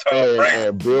they got Tom Brady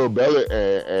and Bill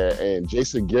and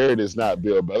Jason Garrett is not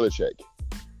Bill Belichick.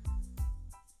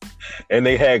 And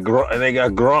they had Gronk, and they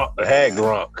got Gronk.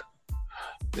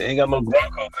 They ain't got no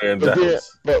Gronk over there in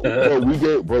Dallas. But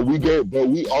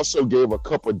we also gave a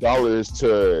couple dollars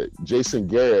to Jason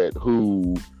Garrett,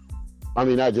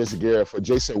 not Jason Garrett, for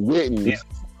Jason Witten,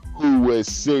 who was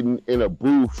sitting in a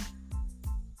booth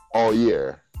all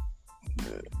year.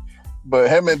 Yeah. But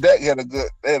him and Dak had a good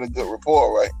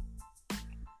rapport, right?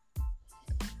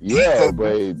 Yeah,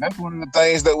 but that's one of the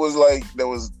things that was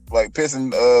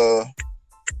pissing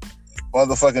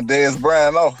motherfucking Dez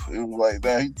Bryant off. It was like,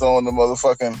 damn, he throwing the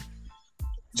motherfucking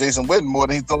Jason Witten more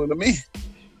than he throwing to me.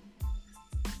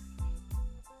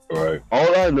 Right.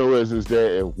 All I know is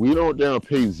that if we don't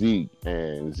downpay Zeke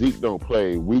and Zeke don't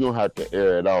play, we don't have to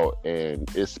air it out, and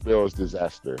it spells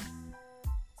disaster.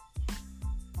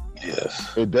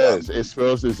 Yes, it does. It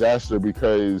spells disaster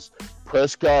because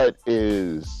Prescott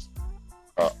is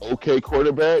an okay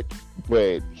quarterback,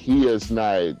 but he is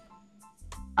not.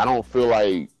 I don't feel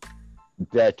like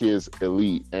Dak is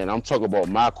elite, and I'm talking about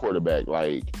my quarterback.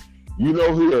 Like, you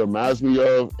know who it reminds me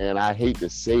of, and I hate to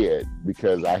say it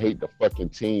because I hate the fucking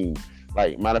team.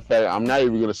 Like, matter of fact, I'm not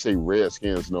even going to say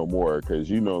Redskins no more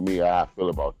because you know me, how I feel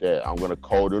about that. I'm going to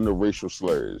call them the racial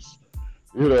slurs.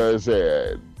 You know what I'm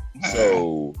saying?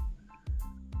 So,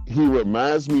 he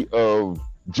reminds me of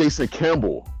Jason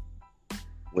Campbell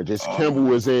when Jason Campbell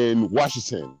was in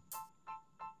Washington.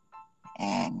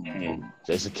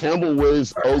 Jason Campbell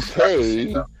was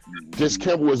okay. Jason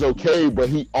Campbell was okay, but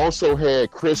he also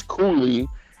had Chris Cooley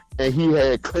and he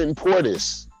had Clinton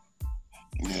Portis.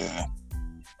 Yeah.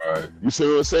 Right. You see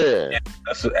what I'm saying? Yeah,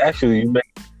 that's actually, you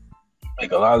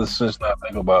make a lot of sense now.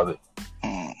 Think about it.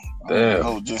 Damn.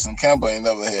 No, Jason Campbell ain't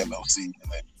never had no season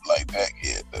like that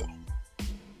yet, though.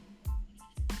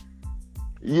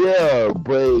 Yeah,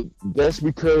 but that's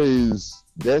because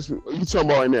you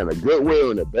talking about in a good way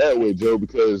or in a bad way, Joe.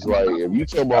 Because like if you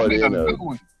talking about it in a good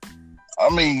way. I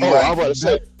mean, I'm about to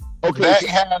say,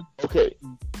 okay.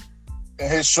 In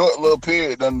his short little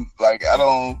period, then like I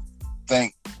don't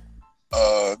think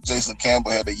Jason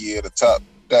Campbell had a year to top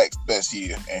Dak's best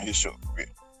year in his short career.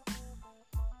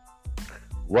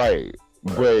 Right.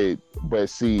 But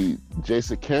see,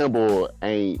 Jason Campbell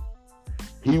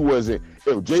wasn't.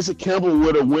 If Jason Campbell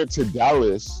would have went to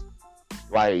Dallas,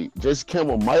 like Jason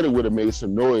Campbell might have would have made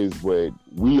some noise, but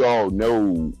we all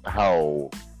know how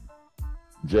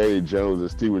Jerry Jones and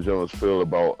Stephen Jones feel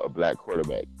about a black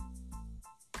quarterback.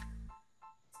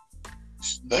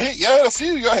 Y'all had a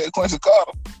few. Y'all had Quincy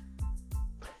Carter.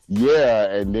 Yeah,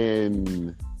 and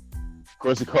then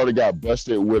Quincy Carter got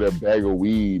busted with a bag of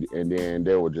weed, and then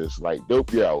they were just like,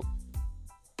 dope you out.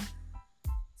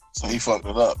 So he fucked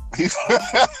it up. He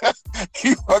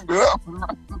fucked it up for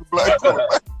the black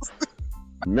quarterback.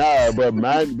 Nah, but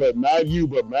mind you,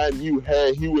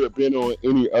 had he would have been on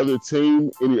any other team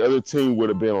would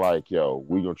have been like, yo,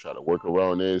 we gonna try to work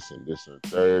around this and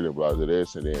third and blah blah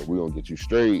this, and then we gonna get you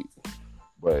straight.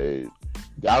 But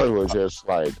Dallas was just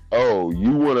like, oh,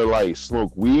 you wanna like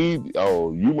smoke weed?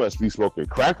 Oh, you must be smoking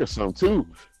crack or something too.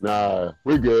 Nah,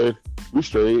 we're good. We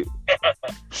straight.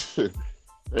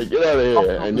 Hey, get out of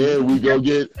here. And then we go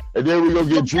get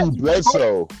Drew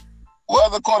Bledsoe. What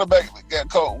other quarterback got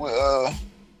caught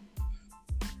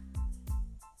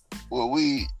with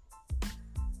weed?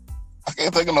 I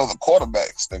can't think of no other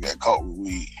quarterbacks that got caught with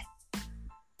weed.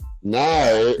 Nah,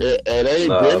 it ain't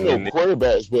been no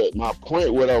quarterbacks, but my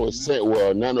point, what I was saying,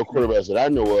 well, not no quarterbacks that I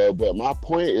know of, but my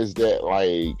point is that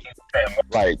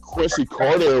like Quincy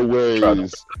Carter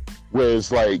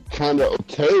was like kind of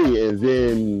okay, and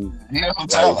then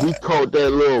he caught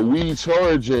that little weed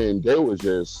charge, and they was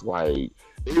just like,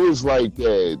 it was like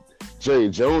that Jerry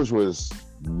Jones was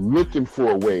looking for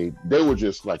a way. They were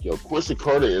just like, yo, Quincy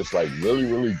Carter is like really,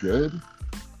 really good.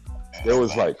 There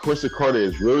was like, Quincy Carter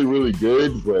is really, really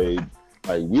good, but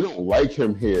like we don't like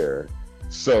him here.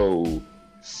 So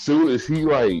soon as he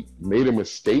like made a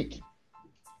mistake,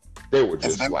 they were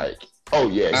just like, oh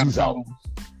yeah, he's out.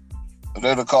 If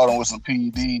they'd have caught him with some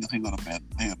PEDs, he would have been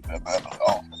better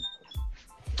off.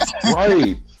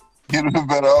 Right. He'd have been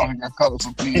better off if he got caught with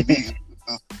some PEDs.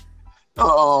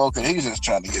 Oh, okay, he's just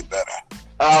trying to get better.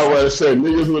 I was to say,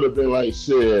 niggas would have been like,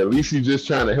 shit, at least he's just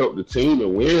trying to help the team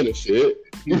and win and shit.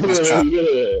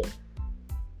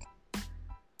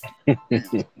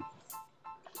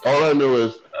 All I know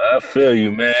is, I feel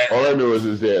you, man. All I know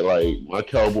is that, like, my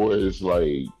Cowboys,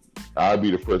 like, I'll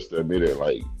be the first to admit it,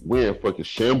 like, we're in fucking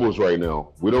shambles right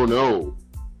now. We don't know.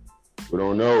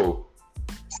 Because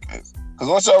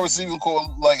what's your receiving core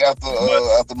like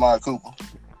after Mark Cooper?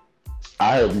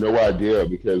 I have no idea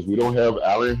because we don't have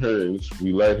Allen Hurns.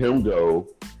 We let him go.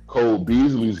 Cole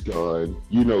Beasley's gone.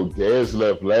 You know, Dez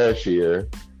left last year.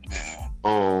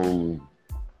 I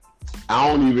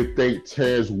don't even think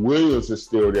Terrence Williams is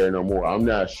still there no more. I'm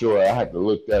not sure. I have to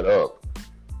look that up.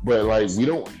 But like, we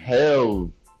don't have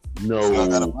no. So I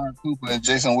got a Mark Cooper and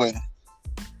Jason Witten.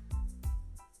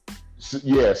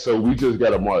 Yeah, so we just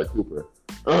got a Mark Cooper.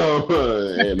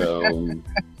 And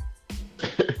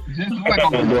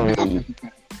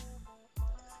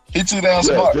he too damn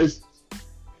smart.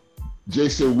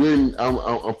 Jason Witten,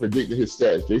 I'm predicting his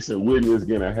stats. Jason Witten is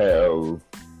gonna have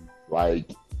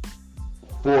like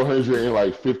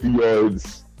 450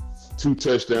 yards, 2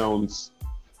 touchdowns,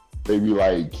 maybe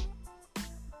like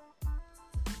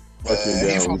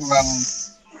fucking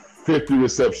 50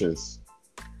 receptions.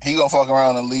 He gonna fuck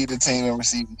around and lead the team in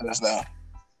receiving touchdown.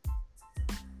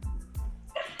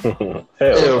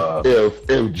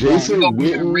 If Jason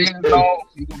Witten,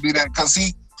 he gonna be that because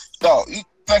he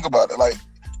think about it. Like,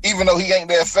 even though he ain't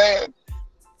that fast,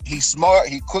 he's smart.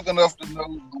 He quick enough to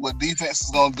know what defense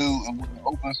is gonna do and what the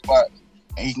open spot,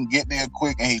 and he can get there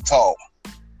quick. And he tall.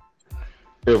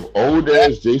 If old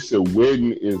ass Jason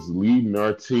Witten is leading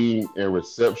our team in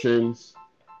receptions,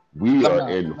 we are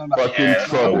in fucking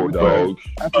trouble, dog.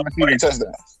 That's a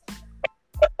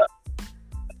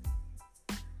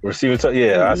receiving touchdown.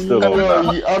 Yeah, I still don't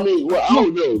know. I mean, well, I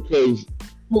don't know because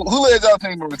who led y'all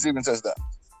team in receiving touchdown?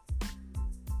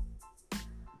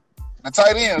 The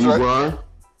tight ends, right?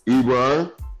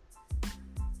 Ebron.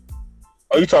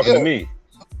 Oh, you talking to me?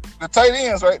 The tight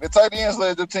ends, right? The tight ends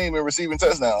led the team in receiving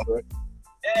touchdowns, right?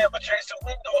 Yeah, but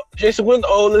Jason Witten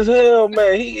old as hell,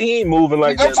 man. He ain't moving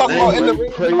like that. I'm talking about in the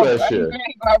red zone. He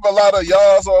ain't gonna have a lot of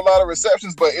yards or a lot of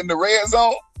receptions, but in the red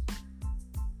zone,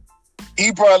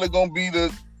 he probably gonna be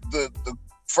the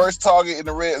first target in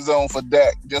the red zone for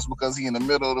Dak just because he in the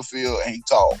middle of the field and he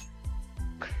tall.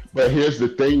 But here's the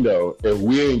thing, though. If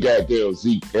we ain't got damn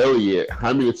Zeke Elliott,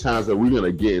 how many times are we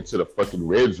gonna get into the fucking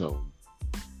red zone?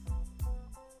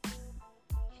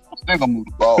 They're gonna move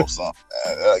the ball, son.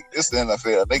 Like, it's the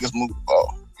NFL. Niggas move the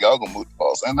ball. Y'all gonna move the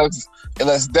ball. So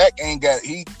unless Dak ain't got,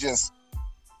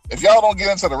 if y'all don't get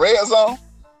into the red zone,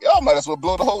 y'all might as well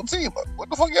blow the whole team up. What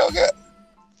the fuck y'all got?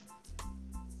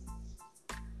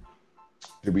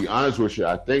 To be honest with you,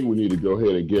 I think we need to go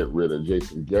ahead and get rid of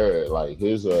Jason Garrett. Like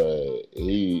he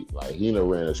done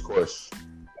ran his course.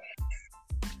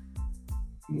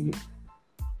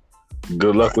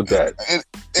 Good luck with that.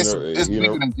 It's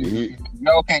bigger than just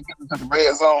y'all can't get into the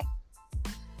red zone.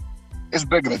 It's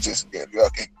bigger than just y'all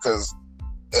can't, because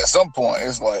at some point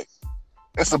it's like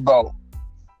it's about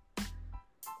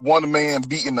one man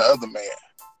beating the other man.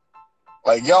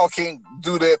 Like, y'all can't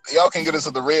do that. Y'all can get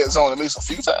into the red zone at least a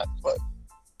few times, but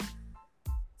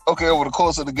okay, over the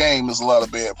course of the game, there's a lot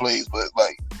of bad plays, but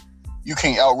like you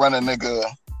can't outrun a nigga,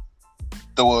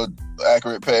 throw an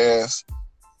accurate pass.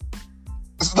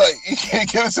 It's like you can't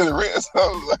get into the red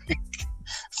zone.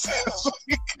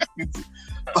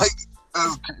 Like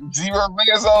zero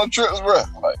red zone trips, bro.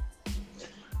 Like,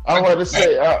 I want to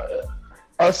say,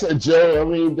 I said, Jerry, I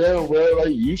mean, damn, bro,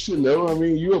 like, you should know. I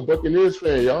mean, you a Buccaneers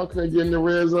fan. Y'all couldn't get in the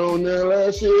red zone there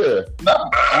last year. Nah,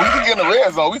 we could get in the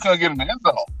red zone. We couldn't get in the end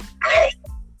zone.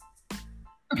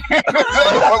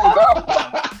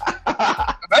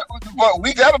 That was the fuck.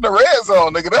 We got in the red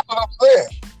zone, nigga. That's what I'm saying.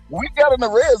 We got in the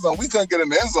red zone. We couldn't get in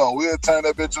the end zone. We'll turn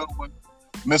that bitch over,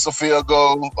 miss a field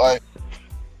goal. Like,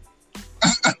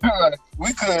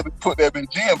 we could put that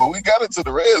bitch in, but we got into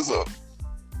the red zone.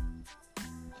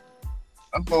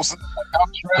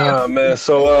 Oh man,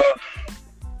 so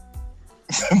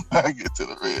I get to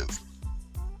the red zone.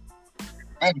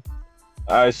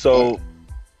 All right, so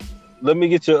let me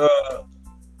get your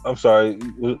I'm sorry,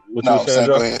 what you were saying,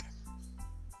 Joe? Go ahead.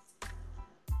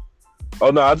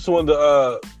 Oh no, I just wanted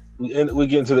to we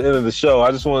get into the end of the show.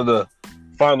 I just wanted the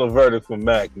final verdict from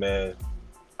Mac, man.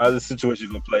 How's the situation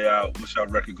gonna play out? What's our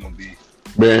record gonna be?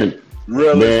 Man,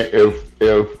 really? Man,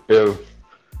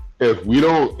 if we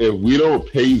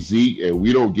don't pay Zeke and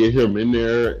we don't get him in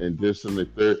there and this and the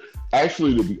third,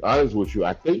 actually, to be honest with you,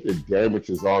 I think the damage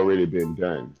has already been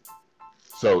done.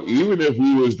 So even if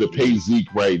we was to pay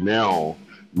Zeke right now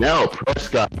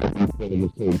Prescott will be playing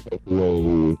the same type of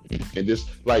role, and just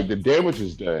like the damage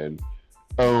is done.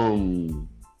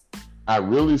 I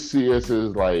really see us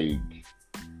as like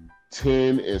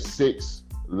 10-6,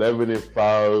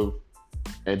 11-5,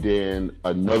 and then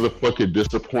another fucking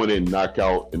disappointing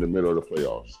knockout in the middle of the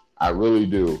playoffs. I really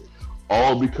do.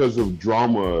 All because of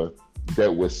drama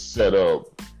that was set up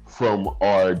from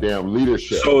our damn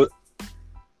leadership. So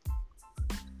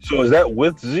is that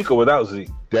with Zeke or without Zeke?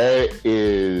 That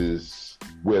is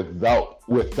without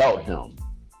him.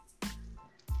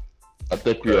 I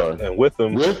think we are. And with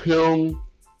him. With him,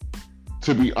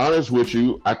 to be honest with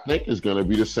you, I think it's going to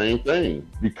be the same thing.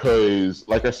 Because,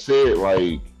 like I said,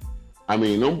 like, I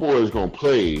mean, them boys going to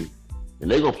play,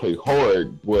 and they're going to play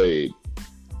hard, but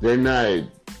they're not,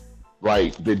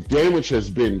 like, the damage has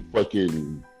been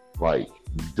fucking, like,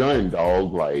 done,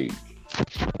 dog. Like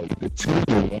the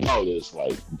team now is,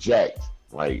 like, jacked.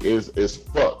 Like, it's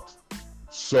fucked.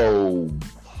 So,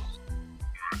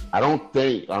 I don't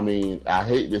think. I mean, I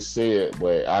hate to say it,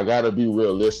 but I gotta be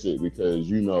realistic because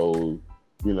now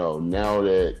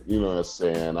that what I'm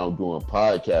saying, I'm doing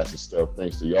podcasts and stuff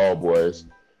thanks to y'all boys.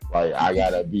 Like I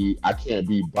can't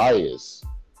be biased.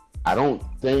 I don't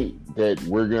think that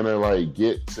we're gonna like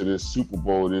get to this Super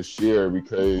Bowl this year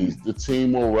because the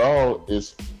team morale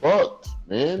is fucked,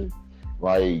 man.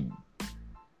 Like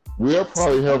we'll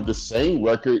probably have the same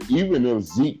record even if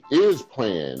Zeke is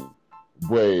playing,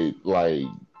 but like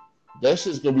that's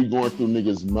just gonna be going through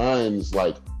niggas' minds.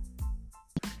 Like,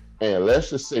 and let's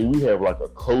just say we have like a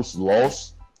close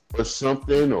loss or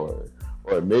something, or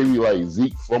maybe like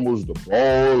Zeke fumbles the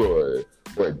ball,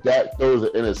 or Dak throws an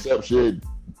interception.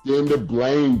 Then the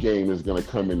blame game is going to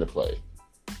come into play.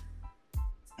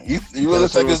 You really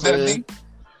think it's that deep?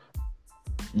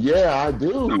 Yeah, I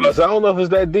do. I don't know if it's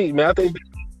that deep, man. I think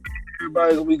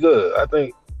everybody's gonna be good. I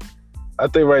think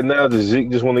right now the Zeke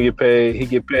just want to get paid. He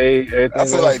get paid. I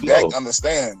feel like Dak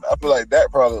understand. I feel like Dak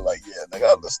probably like, yeah, nigga,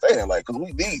 I understand. Like, cause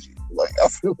we need you. Like, I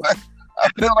feel like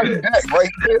Dak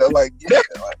right there. Like, yeah,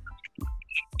 like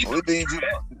we need you.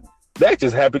 Dak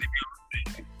just happy to be.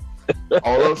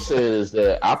 All I'm saying is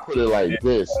that I put it like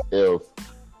this: if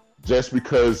just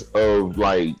because of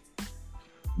like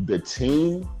the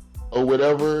team or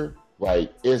whatever,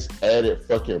 like it's added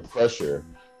fucking pressure.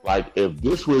 Like if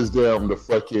this was them, the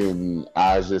fucking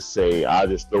I just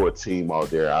throw a team out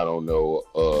there. I don't know,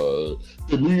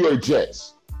 the New York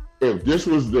Jets. If this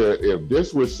was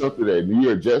something that New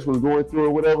York Jets was going through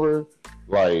or whatever,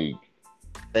 like,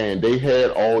 and they had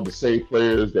all the same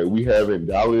players that we have in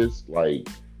Dallas, like.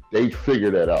 They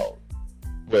figure that out,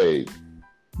 but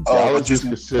Dallas is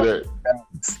considered.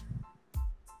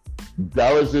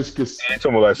 Dallas is considered.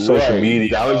 Talking about social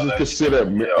media. Dallas is considered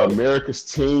America's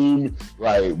team.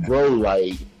 Like, bro,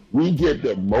 like we get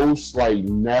the most like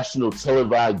national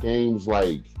televised games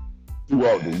like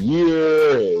throughout the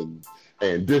year,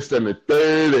 and this and the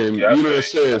third, and you know what I'm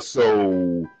saying.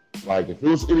 So, like, if it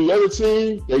was any other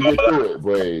team, they get through it.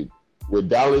 But with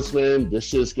Dallas, man, this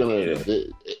shit's gonna.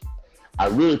 I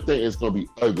really think it's going to be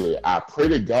ugly. I pray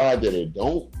to God that it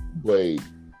don't, but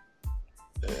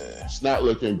it's not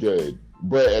looking good.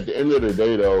 But at the end of the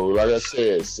day, though, like I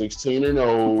said,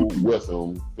 16-0 with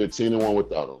them, 15-1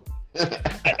 without them.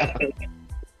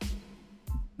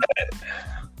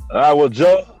 All right, well,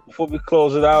 Joe, before we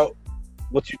close it out,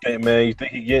 what you think, man? You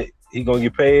think he gonna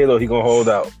get paid or he gonna hold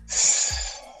out?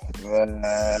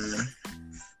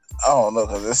 I don't know,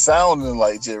 because it sounded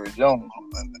like Jerry Jones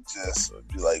was in the chest, so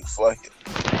be like, fuck it.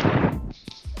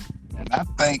 And I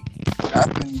think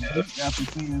after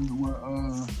seeing what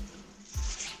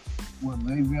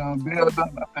Le'Veon Bell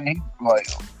done, I think he's like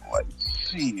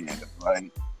shit,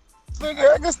 like nigga,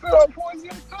 I can still have 4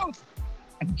 years too.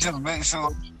 And just make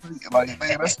sure, like,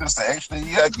 man, that's just the extra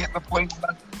year I get to play when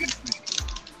I get this.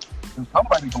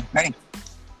 Somebody gonna pay.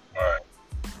 All right.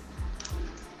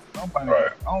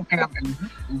 Right. I don't care if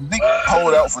Zeke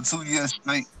hold out for 2 years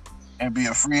straight and be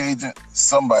a free agent.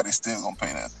 Somebody's still gonna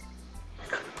pay that.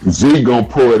 Zeke gonna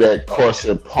pull that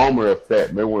Carson Palmer effect.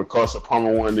 Remember when Carson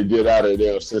Palmer wanted to get out of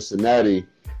there in Cincinnati,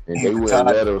 and they wouldn't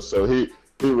let him, so he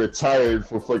retired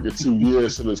for fucking 2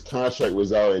 years till his contract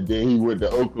was out, and then he went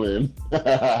to Oakland.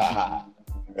 Yeah.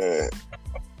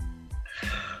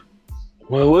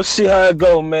 Well, we'll see how it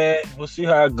go, man. We'll see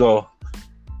how it go.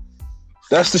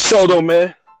 That's the show, though,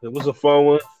 man. It was a fun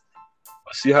one.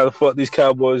 Let's see how the fuck these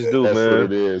Cowboys do, That's man. That's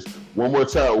what it is. One more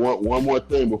time, one more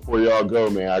thing before y'all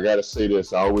go, man. I gotta say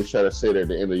this. I always try to say that at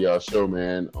the end of y'all show,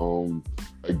 man.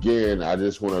 Again, I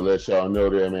just want to let y'all know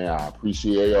that, man. I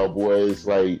appreciate y'all boys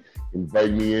like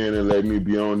inviting me in and letting me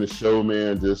be on the show,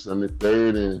 man. Just on the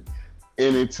third, and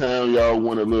anytime y'all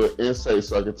want a little insight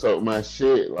so I can talk my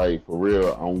shit, like for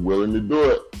real, I'm willing to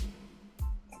do it.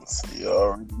 See, you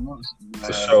already know.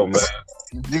 For sure, man.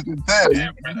 You can tell. You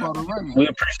got a regular. We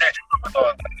appreciate you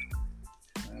coming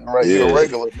on. Right, you're a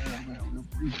regular, man. We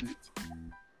appreciate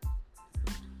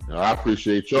you. I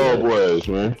appreciate y'all boys,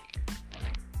 man.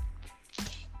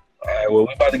 All right, well,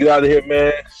 we about to get out of here,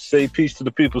 man. Say peace to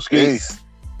the people, Ski. Peace.